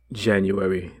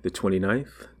January the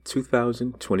 29th,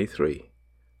 2023.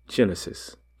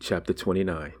 Genesis chapter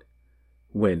 29.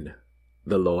 When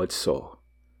the Lord saw.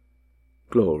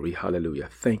 Glory, hallelujah.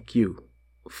 Thank you,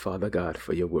 Father God,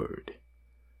 for your word.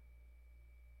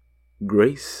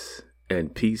 Grace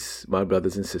and peace, my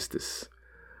brothers and sisters.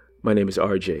 My name is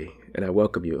RJ, and I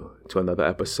welcome you to another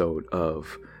episode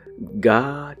of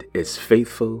God is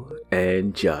Faithful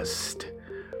and Just,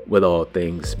 with all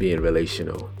things being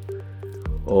relational.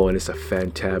 Oh, and it's a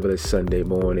fantabulous Sunday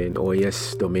morning. Oh,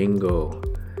 yes, Domingo.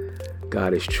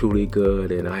 God is truly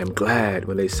good, and I am glad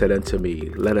when they said unto me,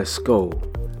 let us go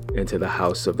into the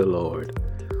house of the Lord.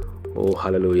 Oh,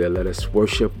 hallelujah. Let us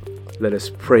worship. Let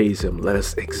us praise him. Let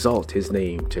us exalt his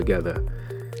name together.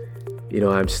 You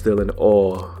know, I'm still in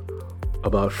awe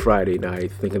about Friday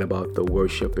night, thinking about the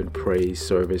worship and praise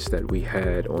service that we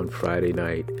had on Friday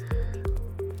night.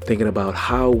 Thinking about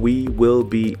how we will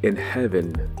be in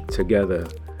heaven together,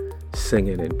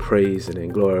 singing and praising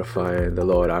and glorifying the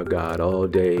Lord our God all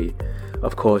day.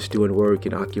 Of course, doing work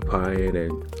and occupying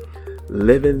and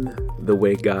living the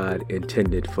way God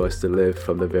intended for us to live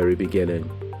from the very beginning.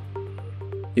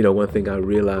 You know, one thing I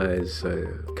realized,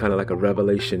 kind of like a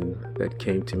revelation that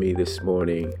came to me this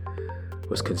morning,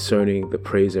 was concerning the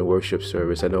praise and worship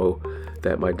service. I know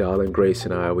that my darling Grace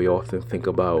and I, we often think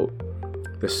about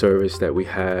the service that we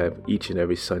have each and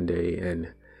every Sunday,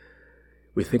 and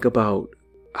we think about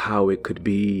how it could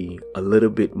be a little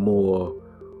bit more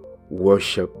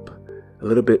worship, a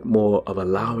little bit more of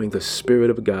allowing the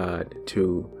Spirit of God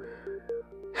to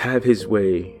have his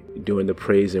way during the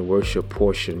praise and worship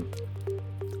portion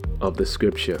of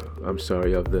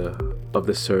the of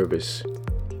the service.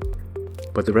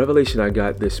 But the revelation I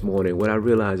got this morning, what I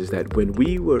realized is that when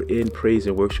we were in praise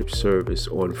and worship service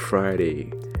on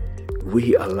Friday,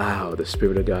 we allow the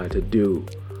Spirit of God to do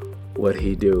what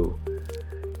he do.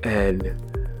 And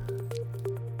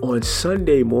on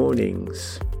Sunday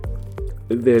mornings,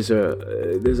 there's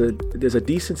a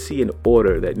decency and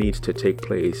order that needs to take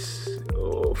place.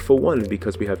 For one,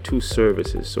 because we have two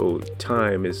services, so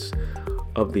time is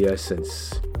of the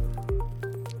essence.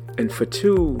 And for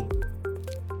two,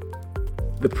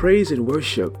 the praise and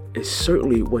worship is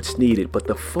certainly what's needed, but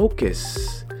the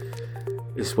focus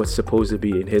is what's supposed to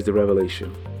be, and here's the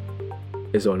revelation,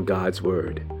 is on God's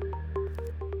word.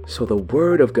 So the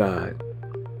word of God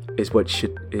is what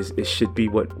should be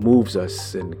what moves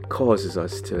us and causes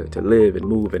us to live and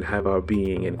move and have our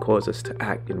being, and cause us to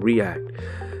act and react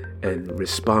and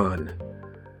respond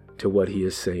to what he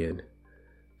is saying,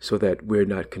 so that we're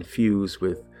not confused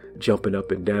with jumping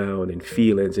up and down and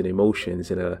feelings and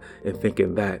emotions and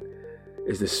thinking that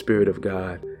is the Spirit of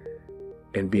God,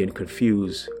 and being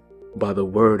confused by the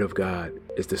word of God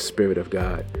is the Spirit of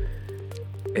God.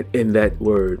 And in that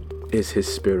word is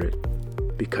his Spirit,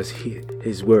 because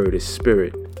his word is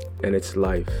spirit and it's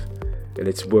life, and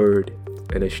it's word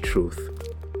and it's truth.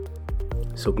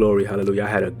 So glory, hallelujah. I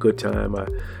had a good time.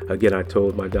 I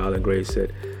told my darling Grace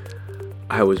that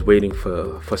I was waiting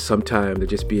for some time to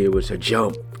just be able to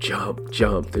jump,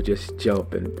 to just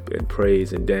jump and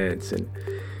praise and dance. And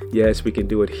yes, we can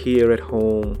do it here at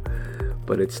home,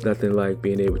 but it's nothing like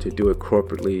being able to do it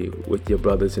corporately with your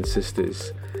brothers and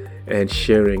sisters, and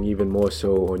sharing even more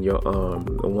so on your arm,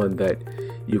 the one that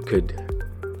you could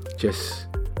just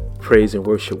praise and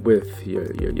worship with,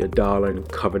 your darling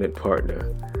covenant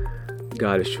partner.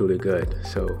 God is truly good.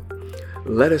 So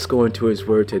let us go into his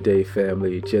word today,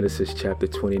 family. Genesis chapter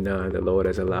 29. The Lord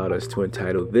has allowed us to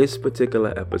entitle this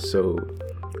particular episode,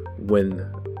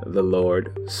 When the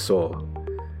Lord Saw.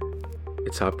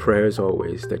 It's our prayer as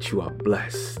always that you are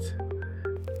blessed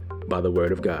by the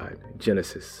word of God.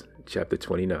 Genesis chapter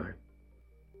 29.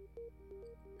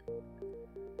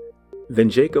 Then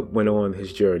Jacob went on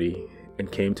his journey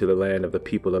and came to the land of the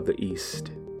people of the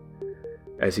east.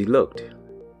 As he looked,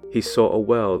 he saw a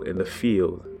well in the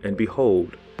field, and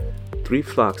behold, 3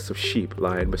 flocks of sheep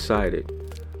lying beside it,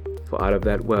 for out of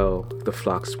that well the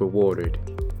flocks were watered.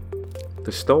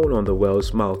 The stone on the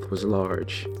well's mouth was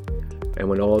large, and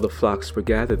when all the flocks were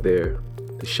gathered there,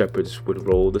 the shepherds would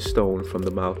roll the stone from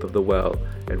the mouth of the well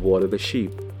and water the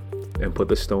sheep, and put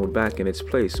the stone back in its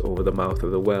place over the mouth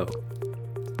of the well.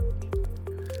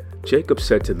 Jacob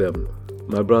said to them,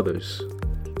 My brothers,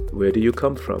 where do you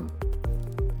come from?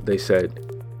 They said,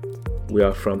 We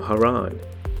are from Haran.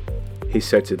 He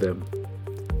said to them,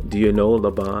 Do you know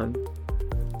Laban,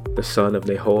 the son of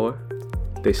Nahor?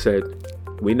 They said,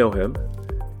 We know him.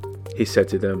 He said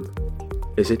to them,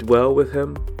 Is it well with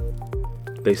him?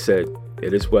 They said,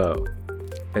 It is well.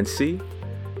 And see,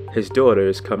 his daughter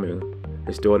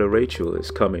Rachel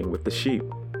is coming with the sheep.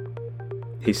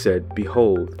 He said,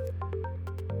 Behold,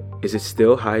 Is it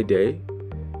still high day?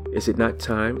 Is it not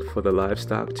time for the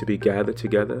livestock to be gathered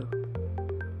together?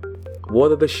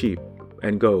 Water the sheep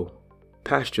and go,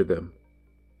 pasture them.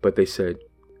 But they said,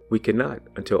 We cannot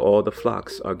until all the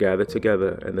flocks are gathered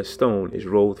together and the stone is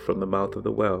rolled from the mouth of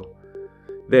the well.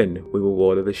 Then we will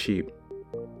water the sheep.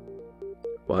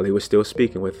 While he was still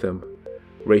speaking with them,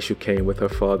 Rachel came with her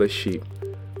father's sheep,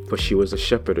 for she was a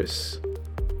shepherdess.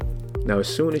 Now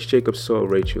as soon as Jacob saw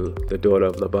Rachel, the daughter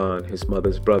of Laban, his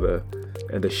mother's brother,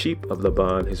 and the sheep of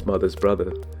Laban, his mother's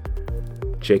brother,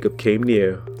 Jacob came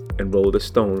near and rolled a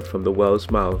stone from the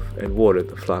well's mouth and watered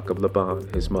the flock of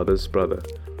Laban, his mother's brother.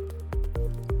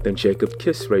 Then Jacob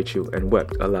kissed Rachel and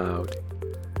wept aloud.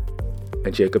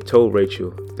 And Jacob told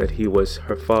Rachel that he was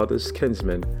her father's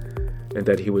kinsman, and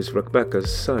that he was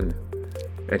Rebekah's son.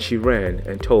 And she ran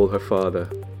and told her father.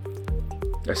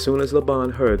 As soon as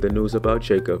Laban heard the news about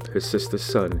Jacob, his sister's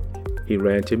son, he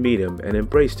ran to meet him and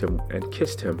embraced him and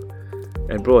kissed him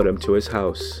and brought him to his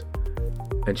house.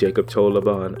 And Jacob told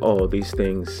Laban all these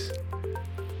things.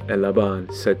 And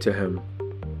Laban said to him,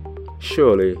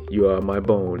 Surely you are my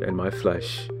bone and my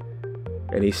flesh.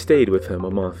 And he stayed with him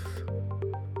a month.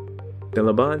 Then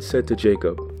Laban said to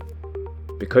Jacob,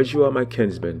 Because you are my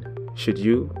kinsman, should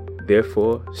you,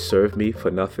 therefore, serve me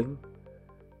for nothing?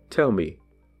 Tell me,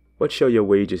 what shall your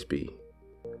wages be?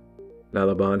 Now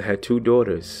Laban had 2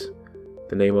 daughters.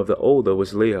 The name of the older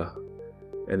was Leah,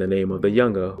 and the name of the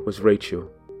younger was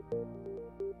Rachel.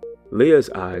 Leah's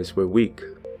eyes were weak,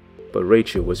 but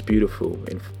Rachel was beautiful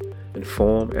in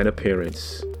form and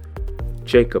appearance.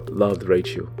 Jacob loved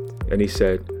Rachel, and he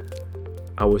said,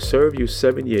 I will serve you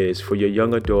 7 years for your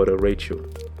younger daughter Rachel.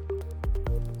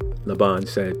 Laban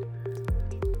said,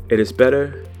 It is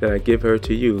better that I give her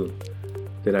to you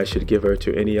than I should give her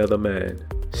to any other man.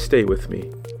 Stay with me.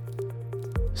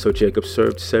 So Jacob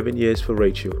served 7 years for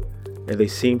Rachel, and they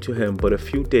seemed to him but a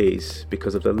few days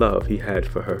because of the love he had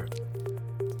for her.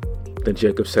 Then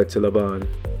Jacob said to Laban,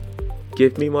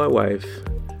 Give me my wife,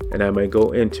 and I may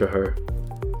go in to her,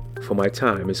 for my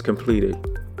time is completed.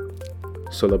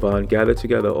 So Laban gathered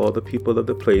together all the people of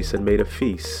the place and made a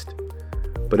feast.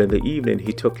 But in the evening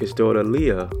he took his daughter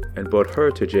Leah and brought her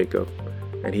to Jacob,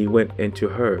 and he went into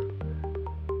her.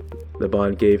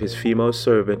 Laban gave his female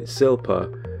servant Zilpah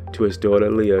to his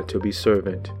daughter Leah to be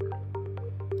servant.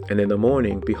 And in the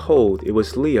morning, behold, it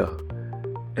was Leah.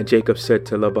 And Jacob said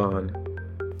to Laban,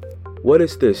 What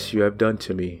is this you have done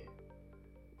to me?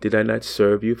 Did I not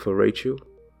serve you for Rachel?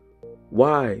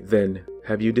 Why, then,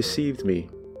 have you deceived me?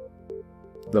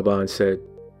 Laban said,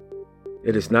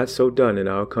 It is not so done in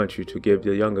our country to give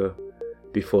the younger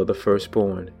before the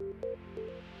firstborn.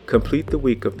 Complete the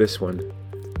week of this one,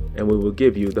 and we will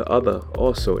give you the other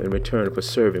also in return for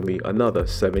serving me another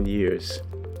 7 years.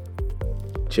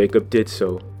 Jacob did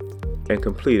so, and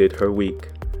completed her week.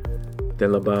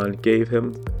 Then Laban gave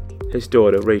him his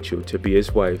daughter Rachel to be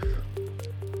his wife.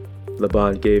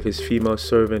 Laban gave his female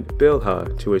servant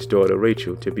Bilhah to his daughter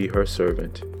Rachel to be her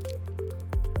servant.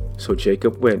 So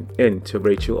Jacob went in to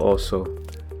Rachel also,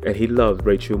 and he loved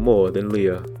Rachel more than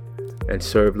Leah, and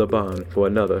served Laban for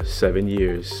another 7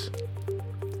 years.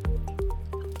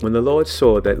 When the Lord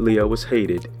saw that Leah was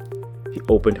hated, he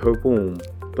opened her womb,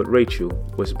 but Rachel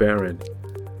was barren.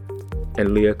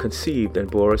 And Leah conceived and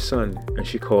bore a son, and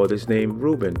she called his name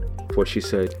Reuben, for she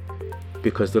said,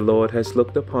 Because the Lord has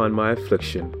looked upon my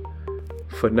affliction,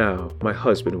 for now my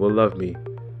husband will love me.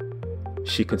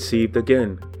 She conceived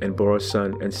again and bore a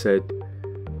son, and said,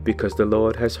 Because the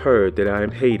Lord has heard that I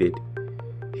am hated,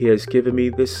 he has given me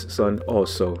this son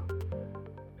also.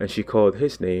 And she called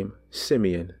his name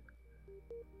Simeon.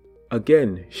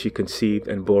 Again she conceived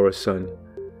and bore a son,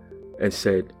 and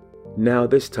said, Now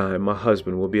this time my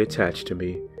husband will be attached to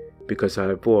me, because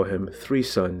I bore him 3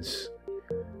 sons.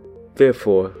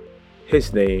 Therefore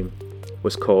his name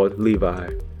was called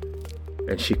Levi.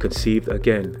 And she conceived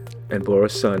again and bore a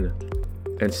son,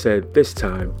 and said, This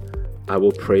time I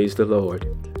will praise the Lord.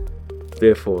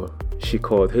 Therefore she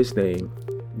called his name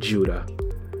Judah.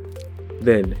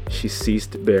 Then she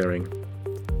ceased bearing.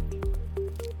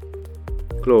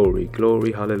 Glory,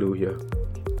 glory, hallelujah.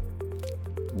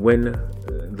 When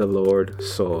the Lord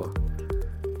saw.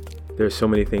 There's so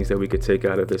many things that we could take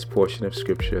out of this portion of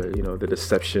scripture. You know, the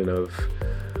deception of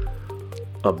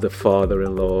the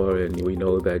father-in-law, and we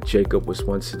know that Jacob was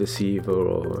once a deceiver,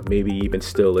 or maybe even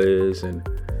still is. And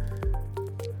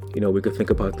you know, we could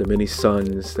think about the many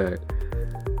sons that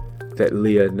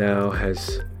Leah now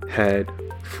has had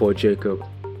for Jacob.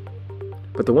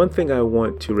 But the one thing I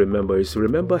want to remember is to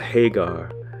remember Hagar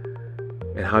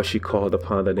and how she called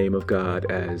upon the name of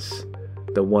God as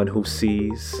the one who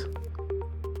sees.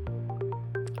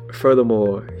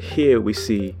 Furthermore, here we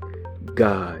see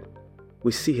God.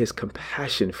 We see his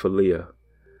compassion for Leah.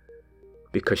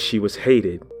 Because she was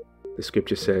hated, the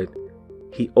scripture said,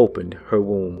 he opened her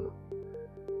womb.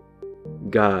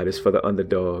 God is for the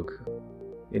underdog.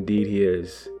 Indeed, he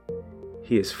is.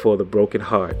 He is for the broken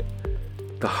heart,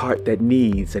 the heart that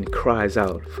needs and cries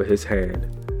out for his hand.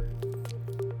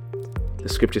 The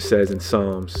scripture says in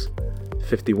Psalms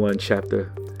 51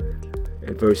 chapter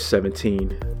and verse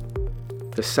 17,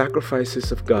 the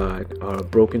sacrifices of God are a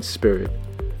broken spirit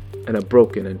and a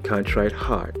broken and contrite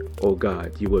heart, O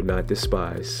God, you will not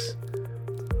despise.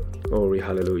 Glory,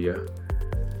 hallelujah.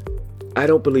 I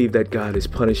don't believe that God is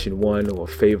punishing one or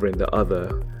favoring the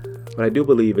other. What I do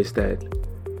believe is that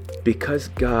because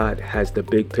God has the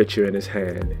big picture in his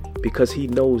hand, because he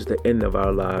knows the end of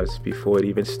our lives before it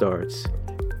even starts,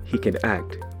 he can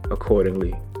act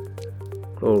accordingly.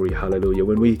 Glory, hallelujah.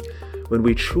 When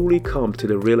we truly come to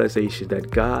the realization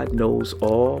that God knows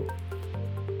all,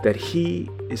 that he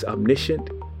is omniscient,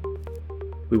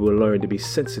 we will learn to be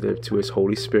sensitive to his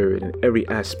Holy Spirit in every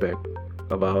aspect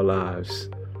of our lives.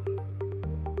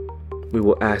 We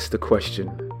will ask the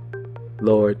question,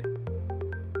 Lord,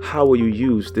 how will you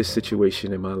use this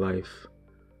situation in my life?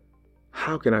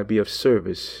 How can I be of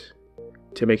service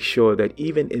to make sure that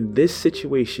even in this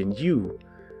situation, you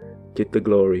get the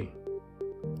glory?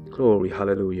 Glory,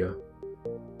 hallelujah.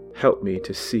 Help me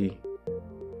to see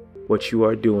what you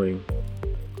are doing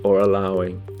or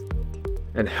allowing,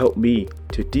 and help me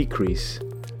to decrease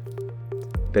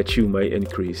that you might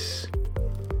increase.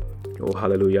 Oh,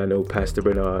 hallelujah. I know Pastor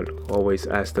Bernard always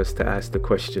asked us to ask the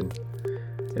question,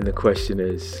 and the question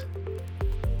is,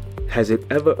 has it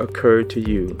ever occurred to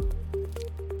you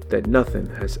that nothing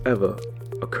has ever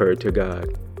occurred to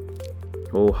God?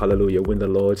 Oh, hallelujah. When the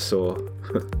Lord saw,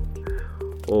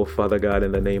 oh, Father God,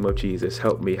 in the name of Jesus,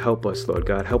 help me, help us, Lord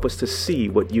God. Help us to see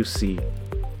what you see,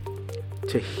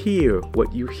 to hear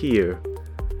what you hear,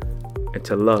 and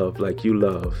to love like you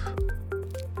love,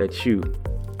 that you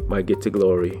might get to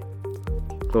glory.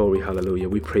 Glory, hallelujah.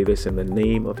 We pray this in the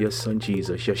name of your Son,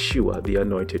 Jesus, Yeshua, the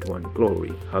Anointed One.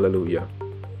 Glory, hallelujah.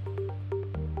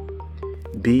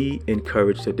 Be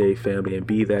encouraged today, family, and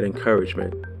be that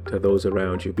encouragement to those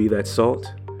around you. Be that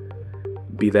salt,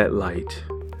 be that light,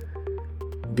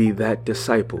 be that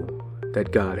disciple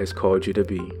that God has called you to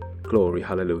be. Glory,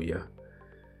 hallelujah.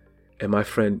 And my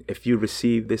friend, if you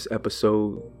receive this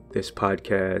episode, this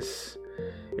podcast,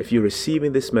 if you're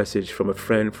receiving this message from a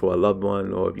friend, for a loved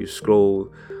one, or if you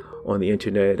scroll on the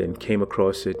internet and came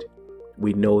across it,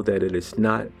 we know that it is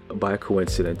not by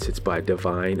coincidence, it's by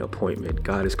divine appointment.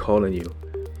 God is calling you.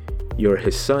 You're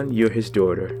his son, you're his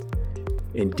daughter.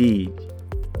 Indeed,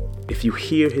 if you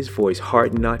hear his voice,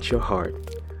 harden not your heart.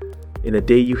 In the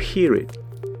day you hear it,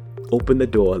 open the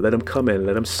door, let him come in,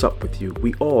 let him sup with you.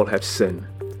 We all have sinned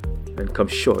and come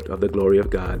short of the glory of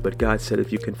God. But God said,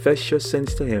 if you confess your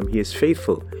sins to him, he is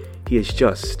faithful, he is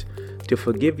just to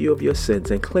forgive you of your sins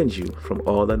and cleanse you from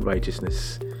all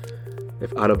unrighteousness.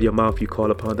 If out of your mouth you call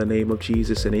upon the name of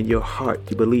Jesus, and in your heart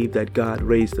you believe that God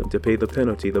raised him to pay the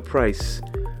penalty, the price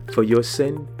for your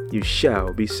sin, you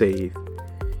shall be saved.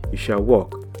 You shall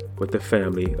walk with the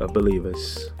family of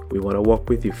believers. We want to walk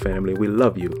with you, family. We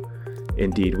love you.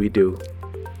 Indeed, we do.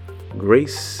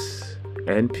 Grace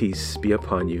and peace be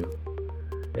upon you.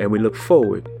 And we look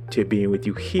forward to being with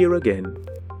you here again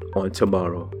on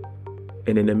tomorrow.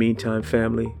 And in the meantime,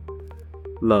 family,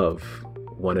 love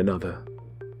one another.